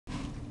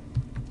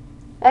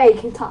Hey, you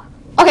can talk.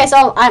 Okay,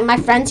 so my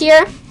friend's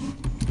here.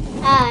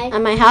 Hi.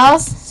 At my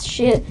house.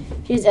 She's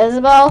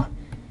Isabel.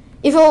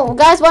 If you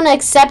guys want to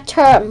accept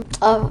her,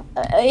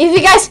 if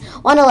you guys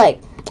want to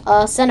like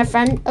send a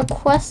friend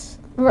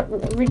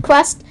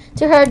request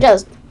to her,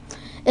 just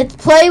it's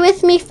play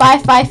with me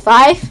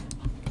 555.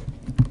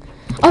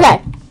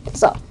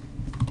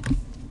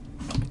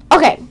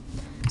 Okay,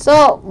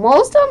 so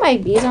most of my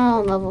bees are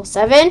on level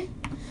 7,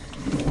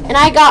 and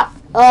I got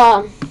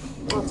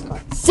what's it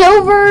called?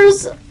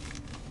 Silver's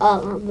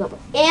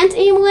ant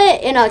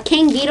amulet and a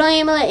king beetle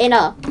amulet and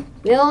a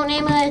million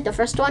amulet, the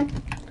first one.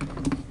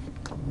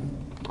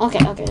 Okay,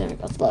 there we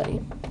go. It's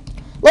loading.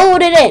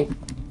 Load it in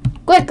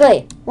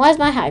quickly. Why is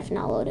my hive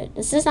not loaded?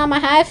 Is this not my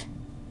hive?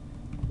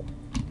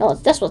 No,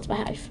 this one's my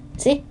hive.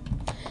 See?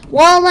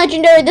 One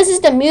legendary. This is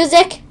the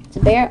music. It's a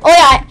bear. Oh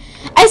yeah,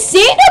 I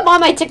saved up all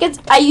my tickets.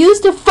 I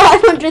used the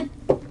 500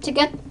 to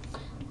get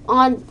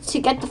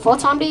the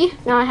photon bee.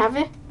 Now I have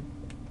it.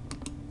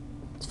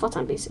 It's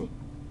photon bee.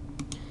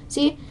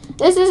 See,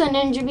 this is a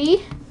ninja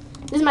bee.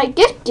 This is my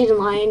gifted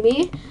lion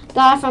bee.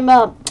 Got it from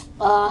a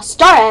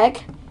star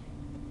egg,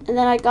 and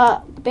then I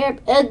got bear.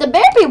 The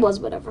bear bee was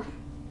whatever.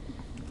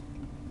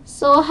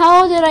 So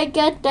how did I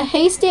get the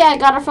hasty? I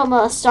got it from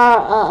a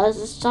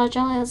star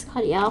jelly. That's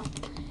called, yeah.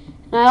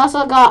 And I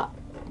also got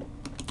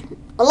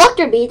a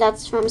Lecter bee.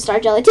 That's from Star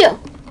Jelly too.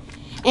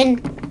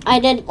 And I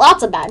did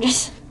lots of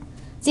badges.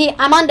 See,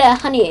 I'm on the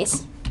honey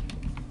ace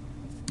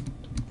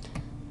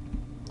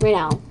right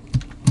now.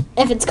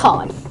 If it's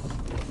calling,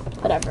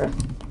 whatever.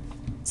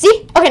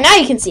 See? Okay, now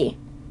you can see.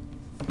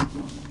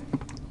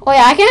 Oh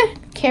yeah, I can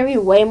carry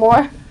way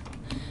more.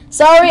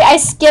 Sorry, I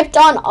skipped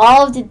on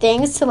all of the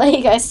things to let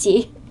you guys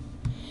see.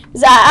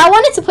 I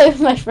wanted to play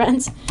with my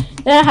friends.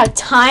 Didn't have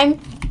time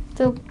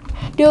to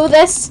do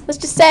this, let's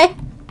just say.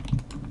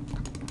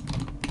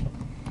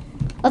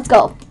 Let's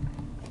go.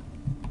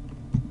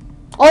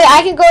 Oh yeah,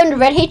 I can go into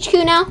Red HQ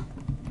now.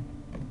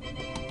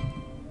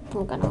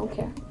 Oh god, I don't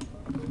care.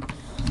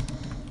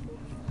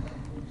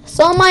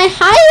 So my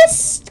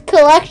highest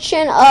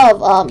collection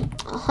of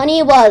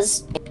honey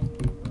was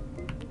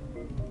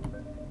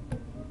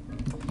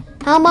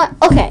how much?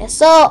 Okay,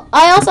 so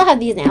I also have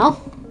these now.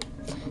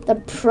 The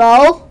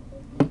pro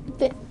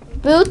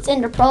boots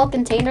in the pro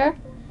container.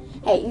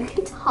 Hey, you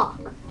can talk.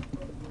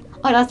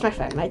 Oh, that's my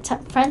friend. My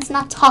friend's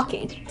not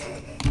talking.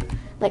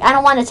 Like, I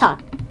don't want to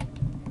talk.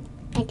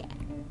 Okay.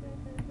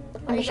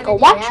 I'm just gonna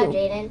watch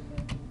you.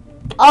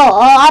 Oh,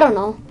 I don't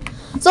know.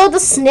 So the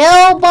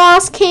snail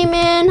boss came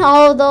in.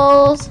 All of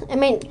those. I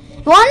mean,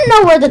 you want to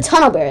know where the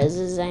tunnel bear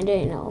is? I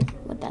didn't know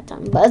at that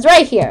time, but it's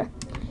right here.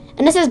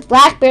 And this is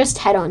Black Bear's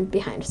head on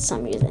behind for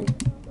some reason.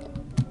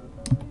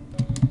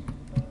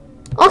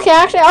 Okay,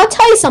 actually, I'll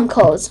tell you some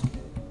codes.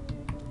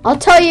 I'll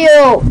tell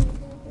you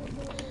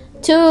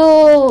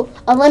 2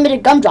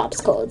 unlimited gumdrops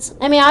codes.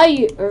 I mean,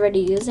 I already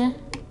use it.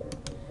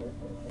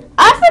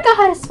 I forgot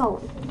how to spell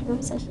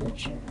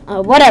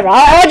one. Whatever.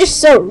 I'll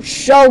just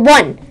show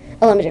 1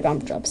 unlimited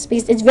gumdrops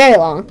because it's very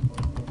long.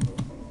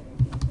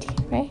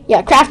 Right?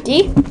 Yeah,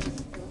 crafty.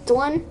 The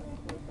one.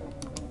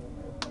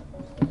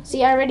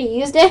 See, I already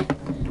used it.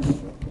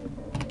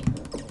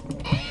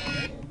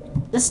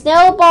 The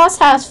snail boss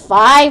has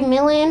 5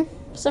 million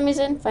for some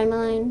reason. 5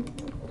 million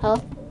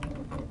health.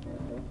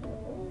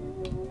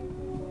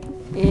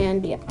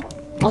 And yeah.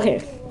 Okay.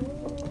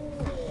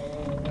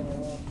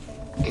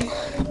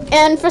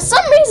 And for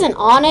some reason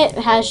on it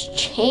has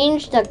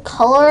changed the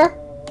color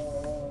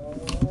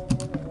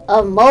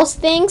of most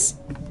things.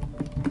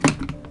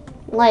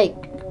 Like,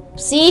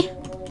 see?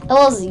 It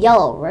was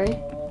yellow, right?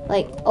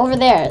 Like, over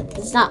there,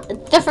 it's not a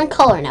different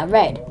color now,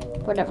 red.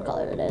 Whatever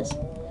color it is.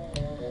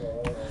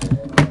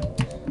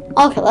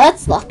 Okay,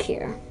 let's look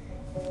here.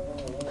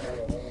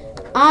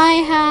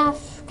 I have...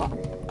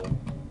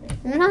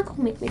 You're not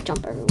gonna make me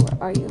jump everywhere,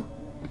 are you?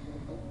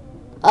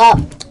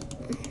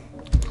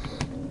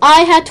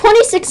 I had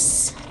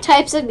 26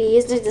 types of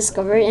bees to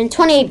discover and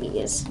 28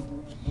 bees.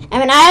 I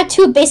mean, I have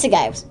 2 basic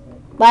hives,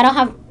 but I don't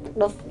have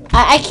no.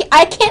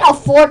 I can't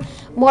afford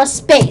more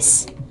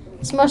space.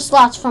 It's more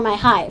slots for my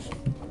hive.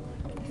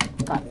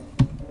 God.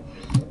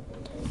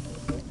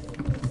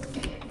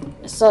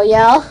 So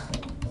yeah,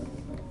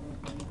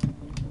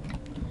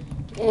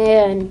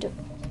 and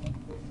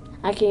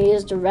I can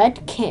use the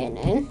red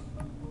cannon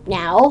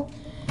now,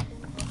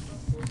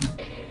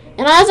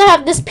 and I also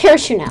have this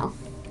parachute now.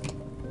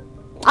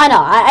 I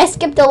know, I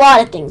skipped a lot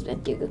of things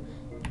with you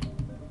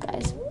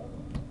guys.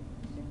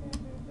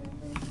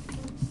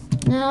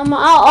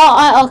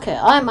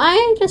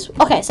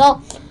 Okay,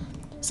 so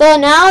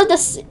now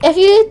this, if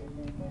you,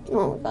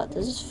 oh my god,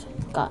 this is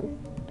forgotten.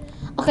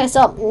 Okay,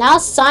 so now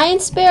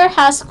Science Bear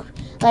has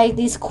like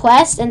these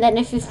quests, and then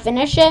if you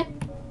finish it,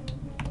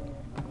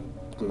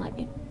 I'm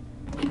lagging.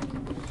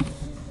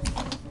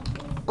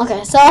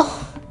 Okay, so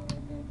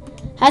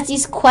has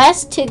these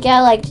quests to get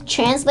like the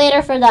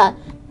translator for the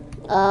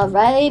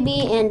Riley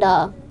bee and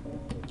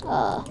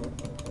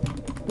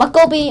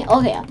Buckle bee.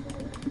 Oh yeah,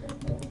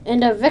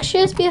 and the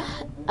Victorious bee.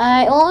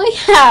 I only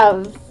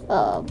have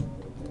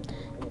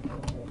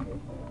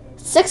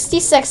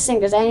 66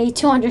 singers. I need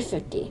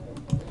 250.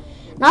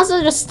 And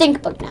also the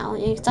stink bug now.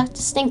 You can talk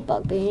to stink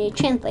bug, but you need a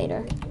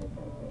translator.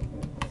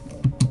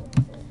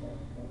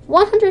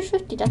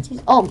 150. That's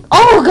easy.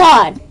 Oh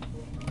God!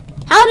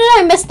 How did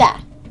I miss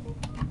that?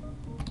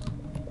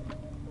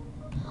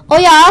 Oh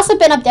yeah, I also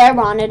been up there.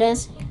 Where on it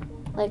is.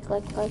 Like.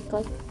 Okay,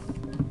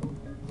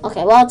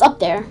 well it's up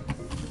there.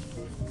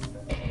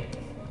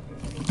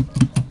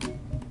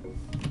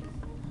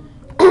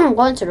 I'm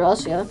going to the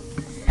Rose Field.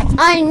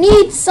 I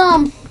need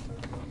some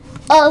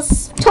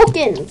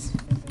tokens.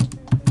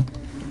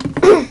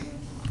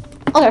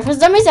 Okay, for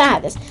some reason I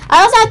have this.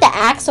 I also have the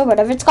axe or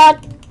whatever it's called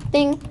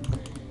thing.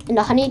 And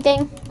the honey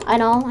thing. I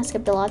know, I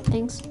skipped a lot of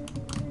things.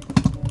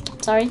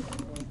 Sorry.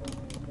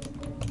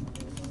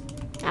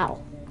 Ow.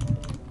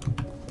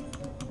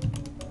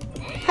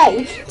 Hey,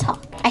 you can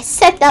talk. I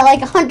said that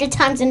like 100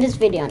 times in this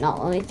video. No,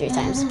 only 3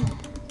 times.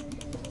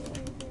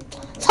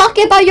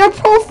 Talking about your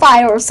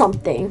profile or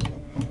something.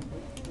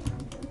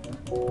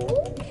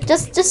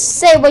 Just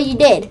say what you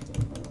did.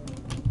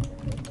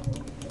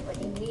 What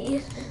do you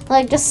mean?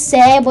 Like, just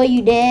say what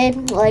you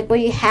did. Like, what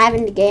you have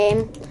in the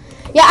game.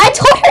 Yeah, I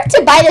told her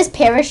to buy this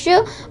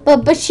parachute,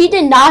 but she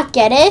did not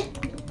get it.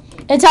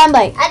 And so I'm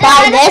like,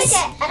 buy this.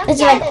 And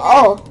she's like,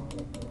 oh.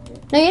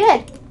 No, you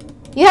did.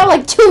 You have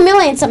like 2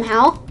 million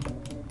somehow.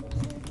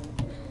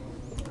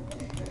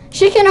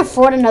 She can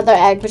afford another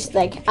egg, but she's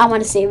like, I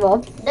want to save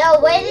up. No,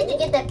 where did you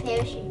get that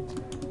parachute?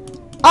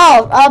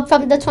 Oh,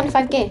 from the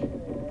 25K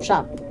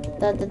shop.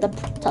 The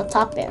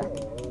top there.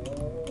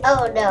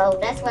 Oh no,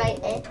 that's why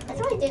I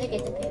didn't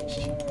get the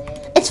parachute.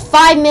 It's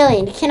 5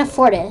 million. You can't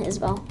afford it,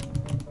 Isabel.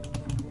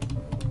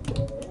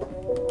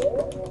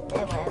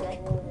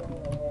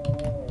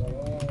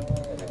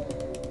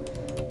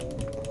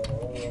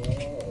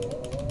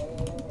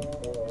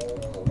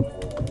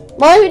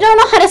 Well, if you don't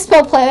know how to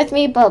spell play with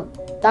me,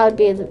 but that would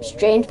be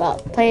strange,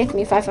 but play with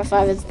me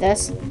 555 is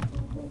this.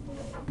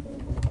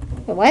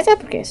 Wait, why is that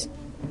uppercase?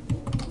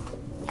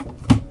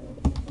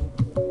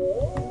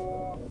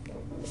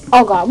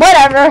 Oh god,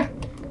 whatever.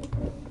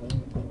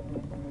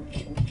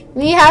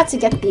 We have to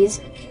get these.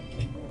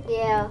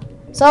 Yeah.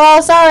 So,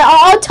 sorry,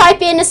 I'll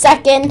type in a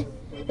second.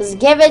 Just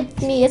give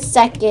it me a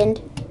second.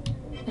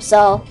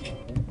 So.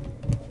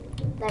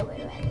 That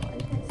way,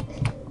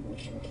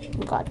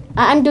 Oh god,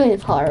 I'm doing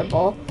it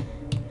horrible.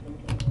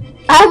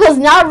 I was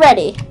not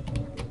ready.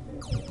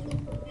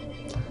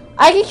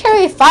 I can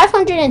carry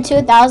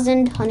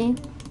 502,000 honey.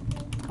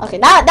 Okay,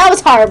 that was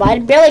horrible. I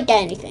barely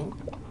get anything.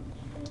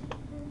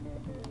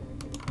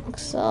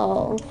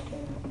 So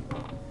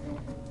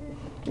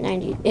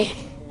 90.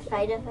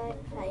 Fighter.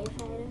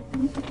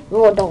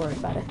 Oh, don't worry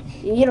about it.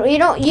 You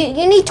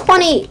need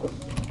 20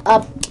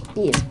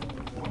 these.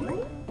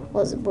 Where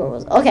was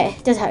it? Okay,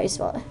 this is how you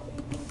spell it.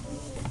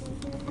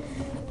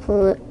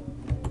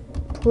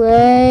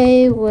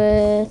 Play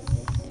with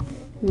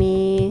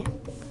me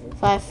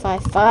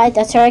 555.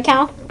 That's her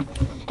account.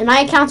 And my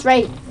account's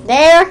right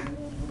there.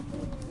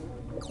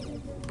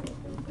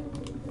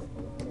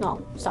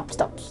 No, stop.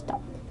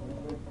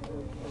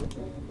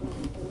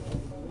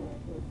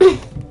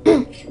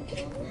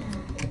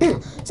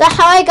 So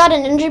how I got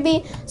an Ninja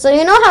Bee. So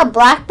you know how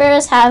Black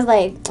Bears has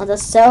like the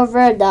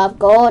silver, the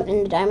gold,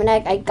 and the diamond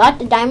egg. I got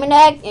the diamond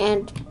egg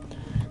and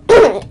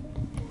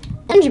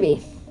Ninja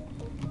Bee.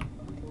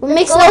 It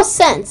makes no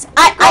sense.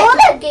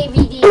 I gave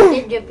you the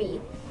Ninja Bee.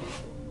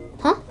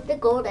 Huh? The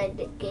gold I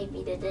gave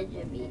you the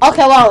Ninja Bee.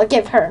 Okay, well I'll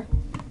give her.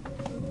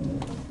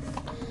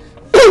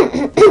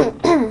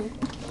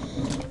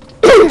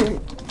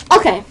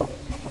 Okay.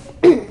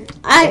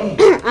 I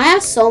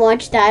have so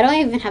much that I don't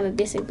even have a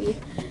basic bee.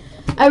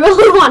 I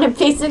really want a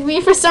basic bee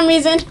for some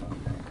reason.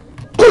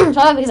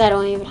 Probably because I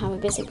don't even have a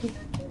basic bee.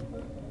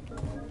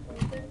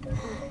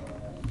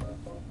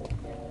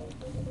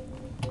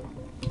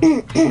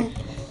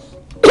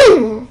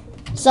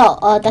 So,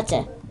 that's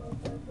it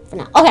for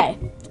now. Okay,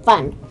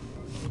 fine.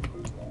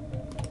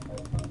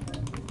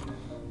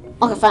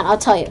 Okay, fine, I'll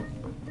tell you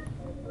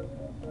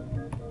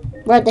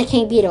where the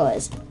King Beetle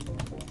is.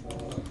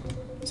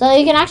 So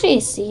you can actually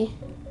see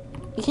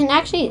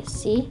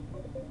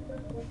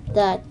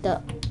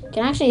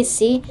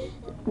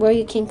where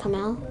you can come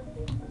out.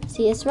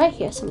 See, it's right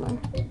here somewhere.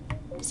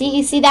 See,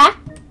 you see that?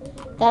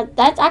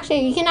 That's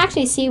actually, you can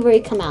actually see where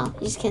you come out.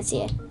 You just can't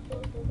see it.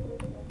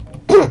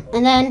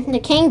 And then the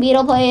King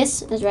Beetle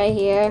place is right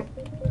here.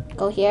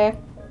 Go here.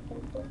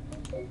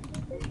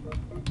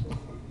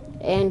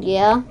 And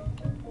yeah.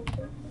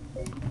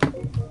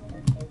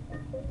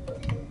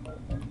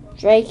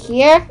 It's right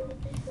here.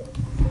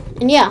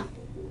 And yeah.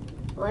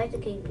 Why is the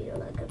King Beetle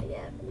not coming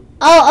out?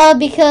 Oh,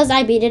 because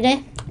I beat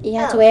it. You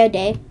have to wait a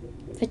day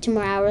for 2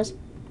 more hours.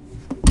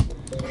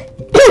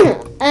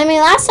 I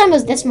mean, last time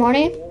was this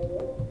morning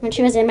when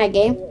she was in my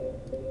game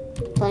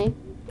playing.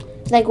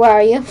 She's like, where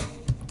are you?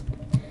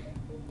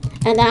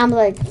 And then I'm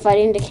like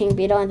fighting the King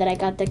Beetle, and then I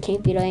got the King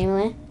Beetle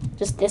amulet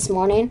just this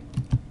morning.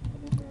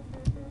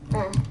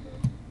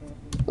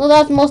 Well,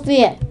 that's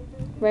mostly it,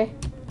 right?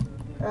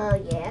 Oh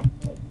yeah.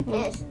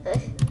 Yes.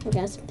 We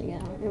got something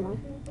out. Never mind.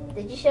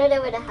 Did you show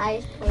them with the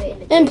highest point in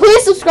the And game?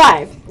 please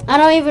subscribe. I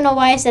don't even know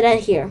why I said that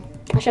here.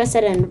 I should have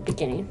said it in the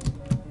beginning.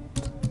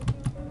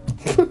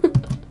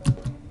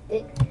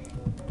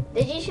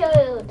 Did you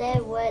show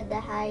them what the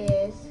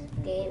highest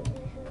game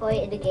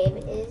point in the game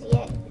is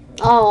yet?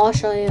 Oh, I'll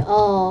show you.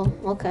 Oh,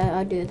 okay,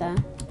 I'll do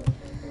that.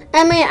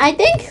 I mean, I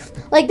think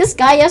like this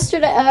guy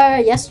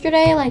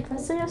yesterday, like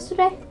was it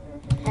yesterday?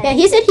 Yeah,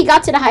 he said he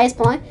got to the highest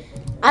point.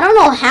 I don't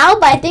know how,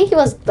 but I think he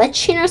was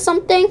glitching or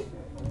something.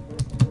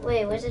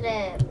 Wait, was it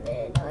a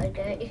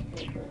guy?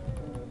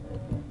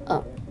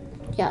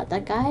 Yeah,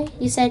 that guy.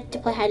 You said to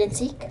play hide and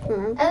seek.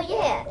 Remember? Oh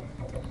yeah.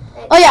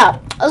 Oh yeah.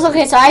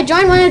 Okay, so I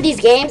joined one of these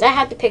games. I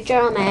have the picture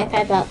on my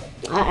iPad, but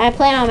I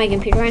play it on my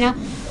computer right now.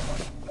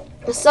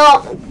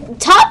 So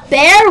Top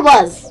Bear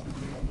was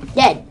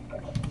dead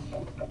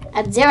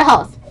at 0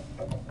 health.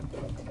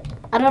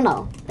 I don't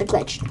know. It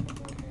glitched.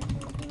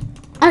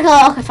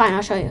 Okay, fine.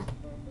 I'll show you.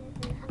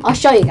 I'll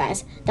show you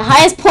guys the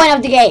highest point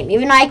of the game.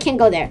 Even though I can't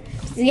go there,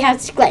 because he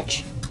has to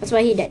glitch. That's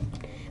what he did.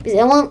 Because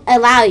it won't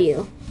allow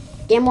you.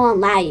 Game won't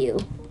allow you.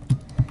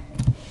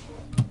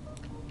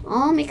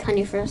 I'll make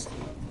honey first.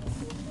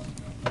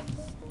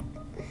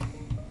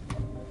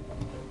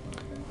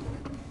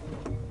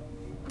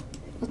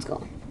 Let's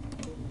go.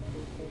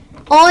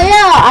 Oh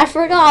yeah, I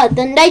forgot.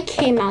 The night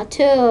came out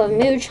too.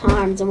 Mood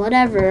charms and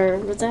whatever.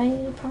 Was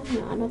I?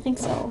 Probably not. I don't think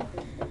so.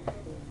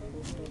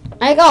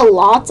 I got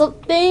lots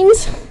of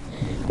things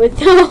with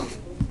them.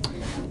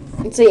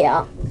 So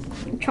yeah,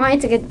 I'm trying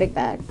to get the big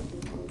bag.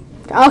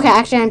 Okay,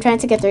 actually, I'm trying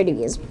to get 30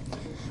 views.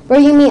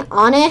 Bringing me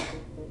on it.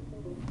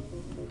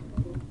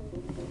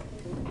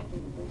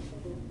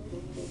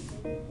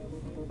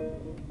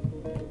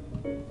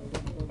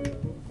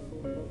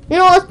 You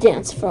know, let's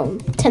dance for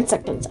 10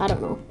 seconds. I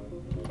don't know.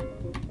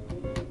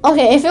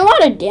 Okay, if you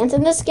want to dance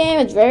in this game,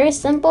 it's very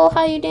simple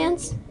how you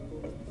dance.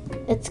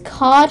 It's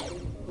called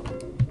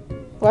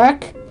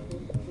work.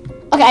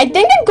 Okay, I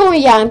think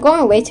I'm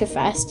going way too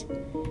fast.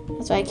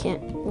 That's why I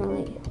can't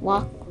really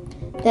walk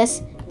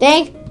this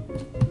thing.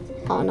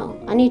 Oh no,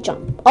 I need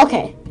jump.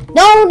 Okay.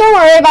 No, don't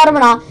worry about it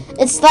at all.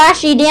 It's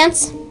slashy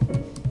dance.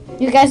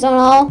 You guys don't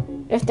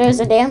know if there's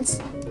a dance.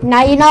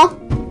 Now you know.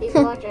 You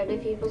can watch other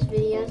people's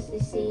videos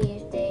to see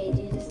if they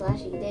do the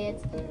slashy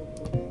dance.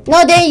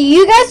 No,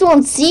 you guys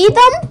won't see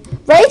them,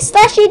 right?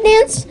 Slashy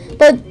dance,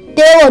 but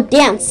they will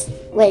dance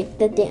like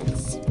the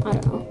dance. I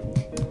don't know.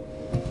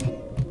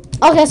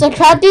 Okay, so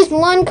try this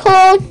one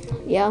code.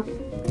 Yeah.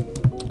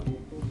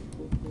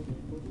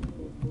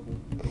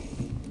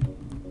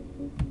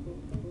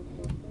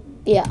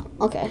 Yeah.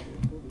 Okay.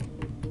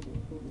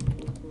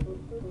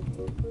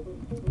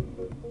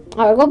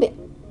 Alright, go be.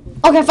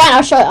 Okay, fine.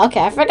 I'll show you. Okay,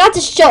 I forgot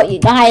to show you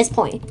the highest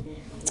point.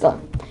 Let's go.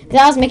 Because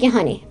I was making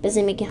honey.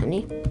 Busy making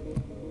honey.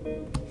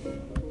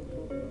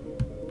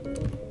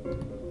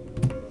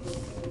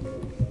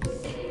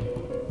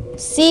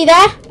 See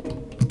that?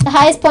 The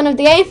highest point of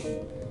the game.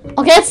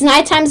 Okay, it's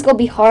nighttime. It's gonna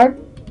be hard.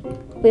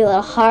 Be a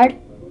little hard.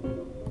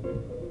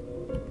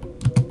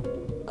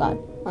 God.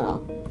 Oh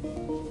no.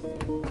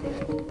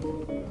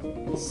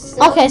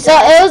 Okay, so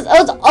it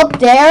was up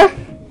there.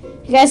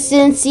 You guys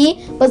didn't see.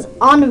 It was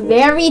on the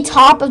very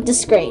top of the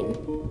screen.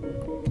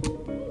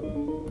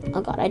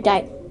 Oh God, I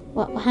died.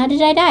 What? How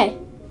did I die?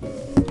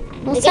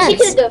 No I sense. guess you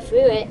could go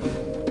through it.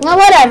 Well,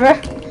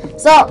 whatever.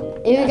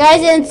 So if you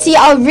guys didn't see,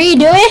 I'll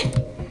redo it.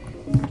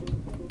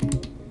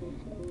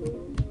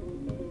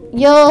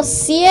 You'll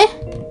see it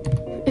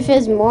if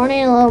it's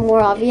morning, a little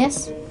more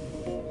obvious.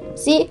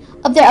 See?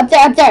 Up there, up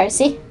there, up there.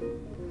 See?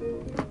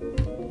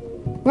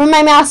 Where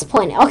my mouse is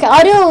pointing. Okay,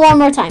 I'll do it one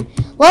more time.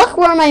 Look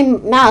where my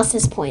mouse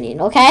is pointing,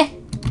 okay?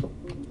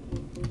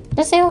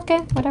 Just say okay,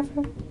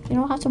 whatever. You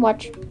don't have to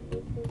watch.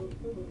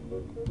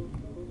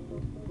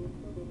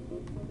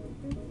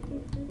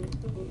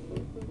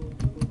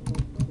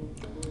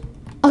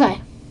 Okay.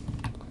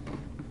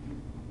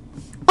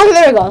 Okay,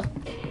 there we go.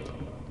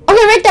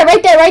 Okay, right there,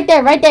 right there, right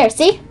there, right there.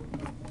 See?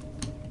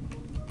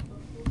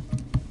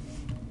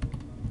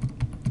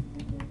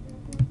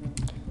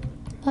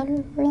 La,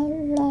 la,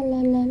 la, la,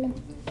 la, la.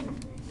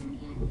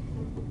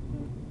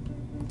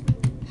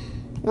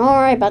 Don't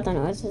worry about the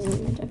noise.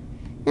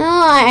 No,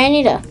 I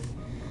need to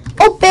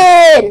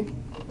open.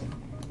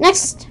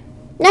 Next.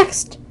 Nine.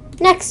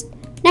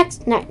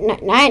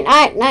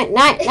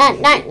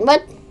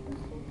 What?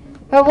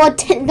 Or what?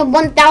 The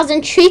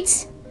 1,000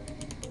 treats?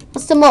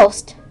 What's the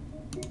most?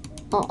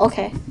 Oh,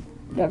 okay.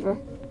 Whatever.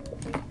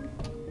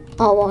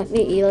 Oh, well,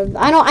 me either.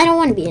 I don't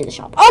want to be in the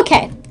shop.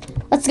 Okay,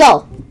 let's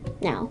go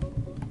now.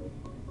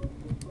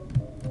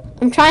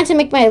 I'm trying to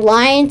make my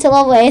line to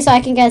level A so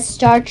I can get a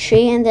star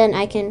tree, and then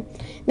I can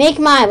make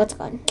my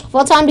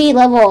Photon Bee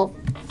level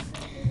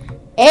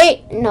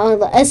 8.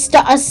 No, a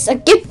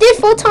gifted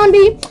Photon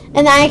Bee,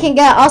 and then I can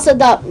get also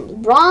the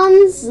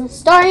bronze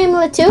star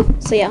amulet too.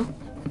 So yeah.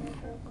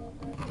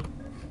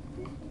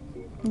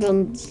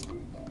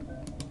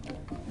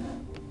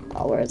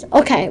 Oh, where is it?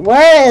 Okay,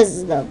 where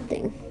is the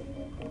thing?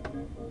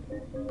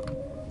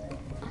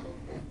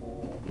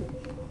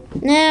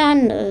 Nah,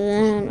 I'm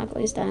not going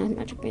to use that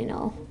magic bean.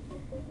 No.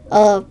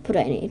 What do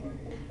I need?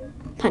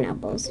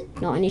 Pineapples.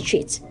 No, I need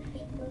treats.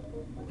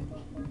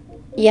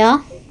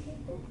 Yeah?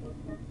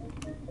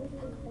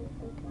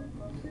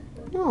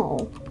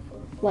 No.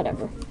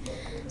 Whatever.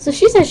 So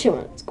she said she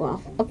wants to go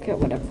out. Okay,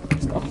 whatever.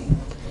 Let's go.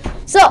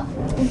 So,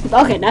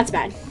 okay, that's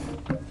bad.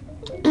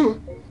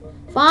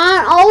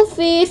 Fine, I'll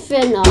feed.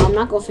 No, I'm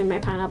not going to feed my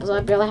pineapples.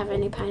 I barely have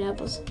any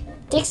pineapples.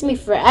 It takes me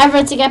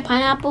forever to get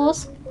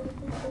pineapples.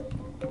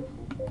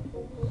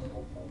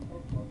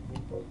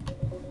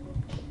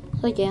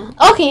 So yeah.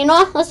 Okay, you know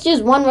what? Let's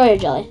use one royal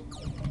jelly.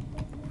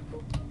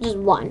 Just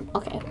one.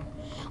 Okay.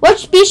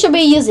 Which bee should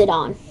we use it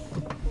on?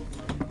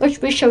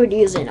 Which bee should we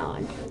use it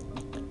on?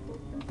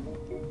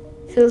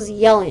 Feels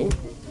yelling.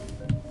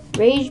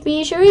 Rage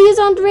bee. Should we use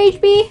it on the rage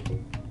bee?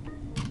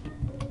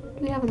 Do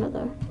we have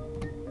another?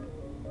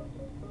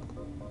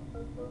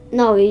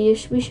 No, we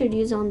should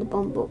use it on the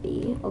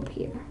bumblebee up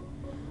here.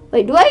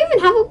 Wait, do I even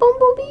have a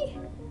bumblebee?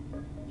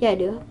 Yeah, I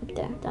do. Up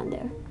there, down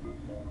there.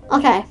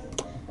 Okay.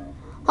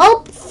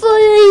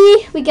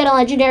 Hopefully, we get a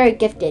legendary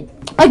gifted.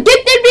 A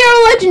gifted bee or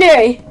a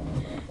legendary?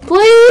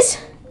 Please?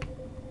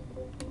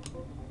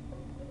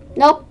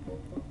 Nope.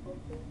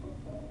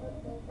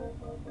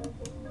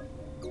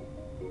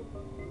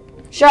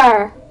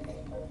 Sure.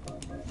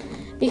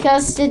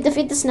 Because to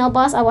defeat the snow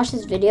boss, I watched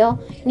this video.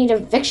 You need a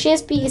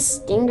vicious bee,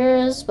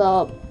 stingers.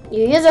 Well,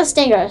 you use a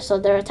stinger, so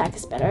their attack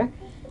is better.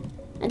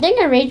 I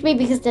think a rage bee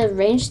because they're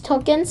range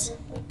tokens.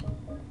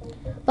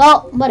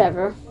 Well,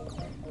 whatever.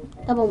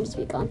 That one must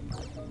be gone.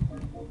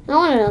 I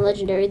wanted a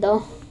legendary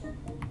though.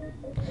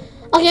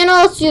 Okay,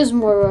 now let's use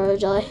more royal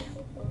jelly.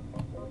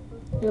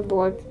 You're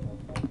bored.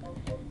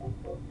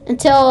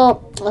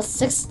 Until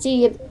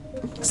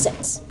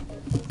 66.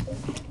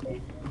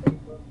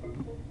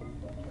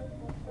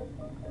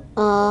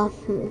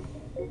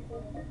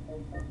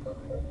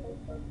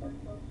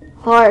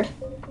 Hard.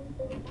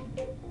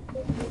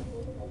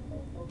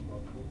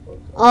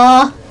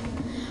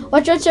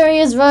 What should I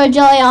use royal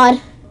jelly on?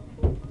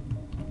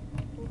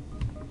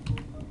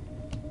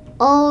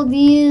 All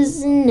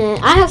these. Nah.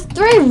 I have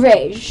 3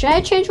 rage. Should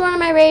I change one of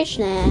my rage?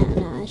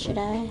 Nah, should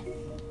I?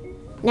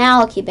 Now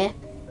I'll keep it.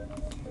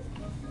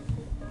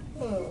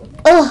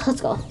 Oh, let's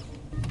go.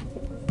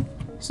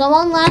 So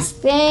one last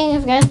thing,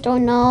 if you guys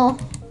don't know,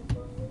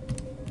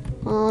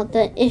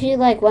 if you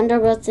like wonder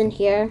what's in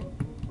here,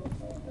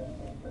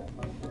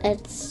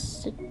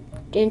 it's a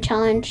game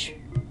challenge.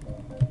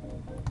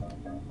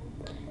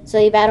 So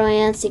you battle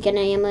ants, you get an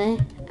ammo.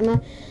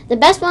 The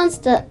best one's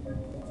the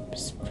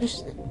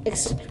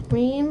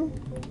extreme.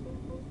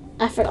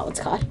 I forgot what it's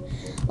called.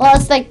 Well,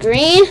 it's like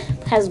green,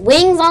 has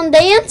wings on the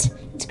ant.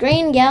 It's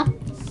green, yeah.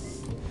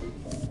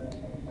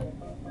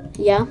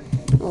 Yeah.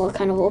 Oh,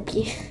 kind of OP.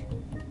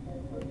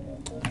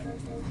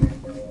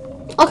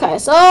 Okay,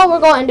 so we're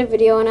going to end the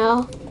video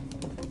now.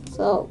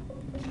 So,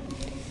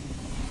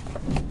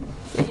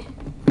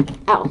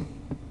 ow.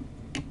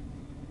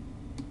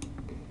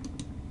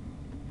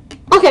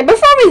 Okay,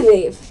 before we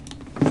leave,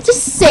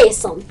 just say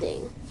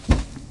something.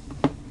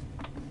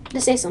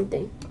 Just say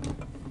something.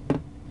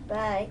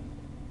 Bye.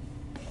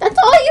 That's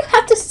all you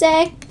have to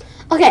say.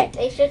 Okay.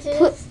 Make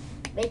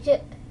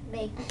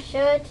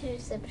sure to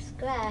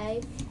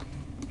subscribe.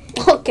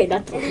 Okay,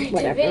 that's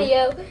whatever.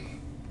 Video.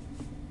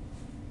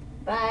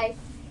 Bye.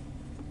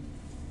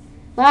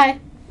 Bye.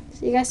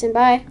 See you guys soon.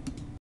 Bye.